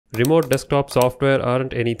Remote desktop software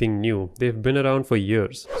aren't anything new. They've been around for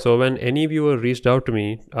years. So when AnyViewer reached out to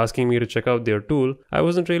me asking me to check out their tool, I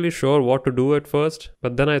wasn't really sure what to do at first,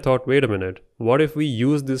 but then I thought, wait a minute, what if we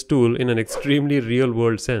use this tool in an extremely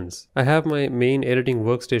real-world sense? I have my main editing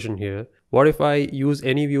workstation here. What if I use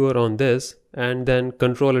AnyViewer on this and then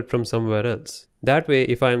control it from somewhere else? That way,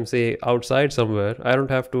 if I'm, say, outside somewhere, I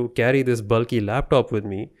don't have to carry this bulky laptop with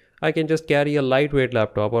me. I can just carry a lightweight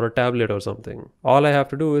laptop or a tablet or something. All I have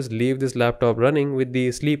to do is leave this laptop running with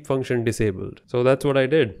the sleep function disabled. So that's what I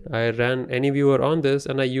did. I ran AnyViewer on this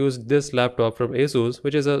and I used this laptop from Asus,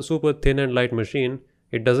 which is a super thin and light machine.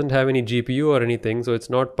 It doesn't have any GPU or anything, so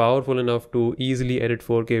it's not powerful enough to easily edit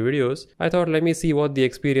 4K videos. I thought, let me see what the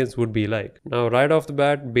experience would be like. Now, right off the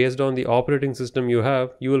bat, based on the operating system you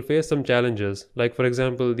have, you will face some challenges. Like for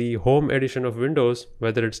example, the home edition of Windows,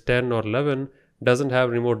 whether it's 10 or 11, doesn't have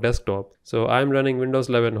remote desktop. So I'm running Windows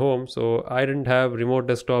 11 Home, so I didn't have remote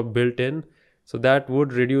desktop built in. So that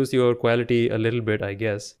would reduce your quality a little bit, I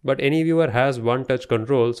guess. But AnyViewer has one-touch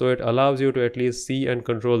control, so it allows you to at least see and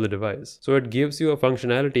control the device. So it gives you a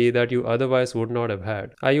functionality that you otherwise would not have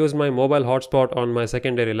had. I use my mobile hotspot on my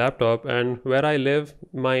secondary laptop, and where I live,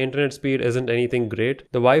 my internet speed isn't anything great.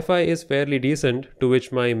 The Wi-Fi is fairly decent, to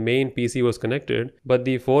which my main PC was connected, but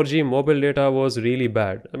the 4G mobile data was really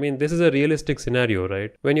bad. I mean, this is a realistic scenario,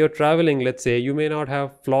 right? When you're traveling, let's say, you may not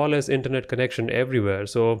have flawless internet connection everywhere,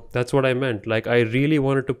 so that's what I meant. Like, I really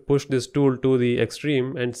wanted to push this tool to the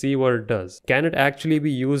extreme and see what it does. Can it actually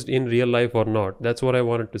be used in real life or not? That's what I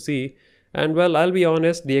wanted to see. And well, I'll be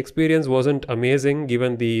honest, the experience wasn't amazing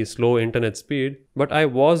given the slow internet speed, but I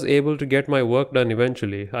was able to get my work done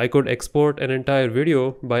eventually. I could export an entire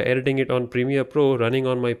video by editing it on Premiere Pro running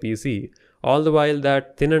on my PC. All the while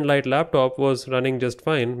that thin and light laptop was running just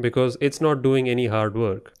fine because it's not doing any hard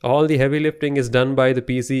work. All the heavy lifting is done by the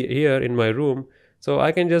PC here in my room, so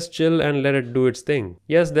I can just chill and let it do its thing.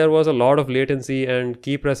 Yes, there was a lot of latency and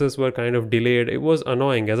key presses were kind of delayed. It was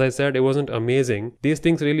annoying. As I said, it wasn't amazing. These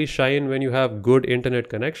things really shine when you have good internet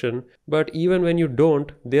connection, but even when you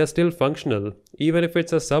don't, they are still functional. Even if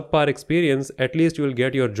it's a subpar experience, at least you will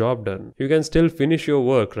get your job done. You can still finish your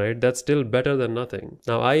work, right? That's still better than nothing.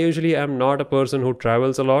 Now, I usually am not a person who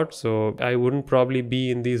travels a lot, so I wouldn't probably be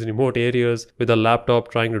in these remote areas with a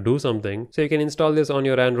laptop trying to do something. So you can install this on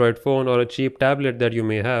your Android phone or a cheap tablet that you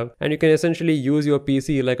may have, and you can essentially use your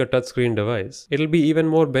PC like a touchscreen device. It'll be even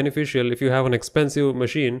more beneficial if you have an expensive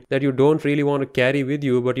machine that you don't really want to carry with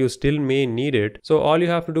you, but you still may need it. So all you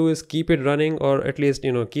have to do is keep it running, or at least,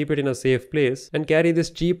 keep it in a safe place, and carry this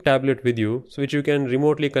cheap tablet with you, so which you can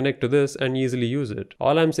remotely connect to this and easily use it.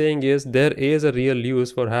 All I'm saying is there is a real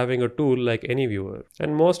use for having a tool like AnyViewer.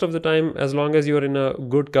 And most of the time, as long as you're in a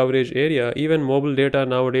good coverage area, even mobile data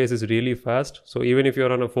nowadays is really fast. So even if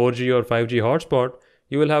you're on a 4G or 5G hotspot,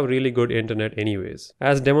 you will have really good internet anyways.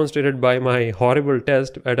 As demonstrated by my horrible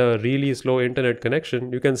test at a really slow internet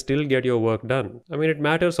connection, you can still get your work done. I mean, it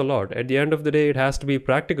matters a lot. At the end of the day, it has to be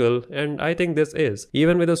practical, and I think this is.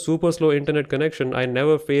 Even with a super slow internet connection, I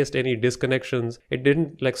never faced any disconnections. It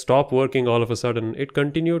didn't stop working all of a sudden. It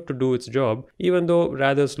continued to do its job, even though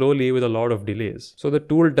rather slowly with a lot of delays. So the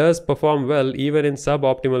tool does perform well even in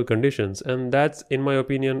suboptimal conditions, and that's, in my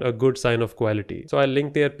opinion, a good sign of quality. So I'll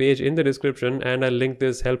link their page in the description, and I'll link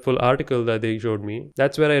this helpful article that they showed me.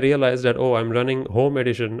 That's where I realized that, oh, I'm running home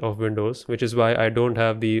edition of Windows, which is why I don't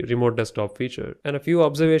have the remote desktop feature. And a few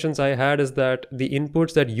observations I had is that the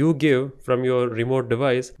inputs that you give from your remote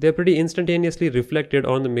device, they're pretty instantaneously reflected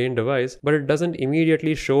on the main device, but it doesn't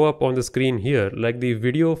immediately show up on the screen here. Like, the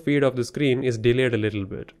video feed of the screen is delayed a little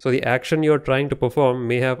bit. So the action you're trying to perform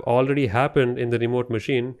may have already happened in the remote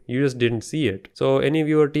machine, you just didn't see it. So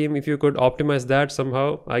AnyViewer team, if you could optimize that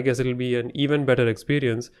somehow, I guess it'll be an even better experience,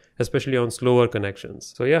 especially on slower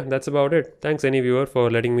connections. So yeah, that's about it. Thanks AnyViewer for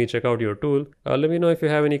letting me check out your tool. Let me know if you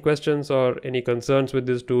have any questions or any concerns with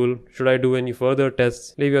this tool. Should I do any further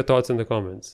tests? Leave your thoughts in the comments.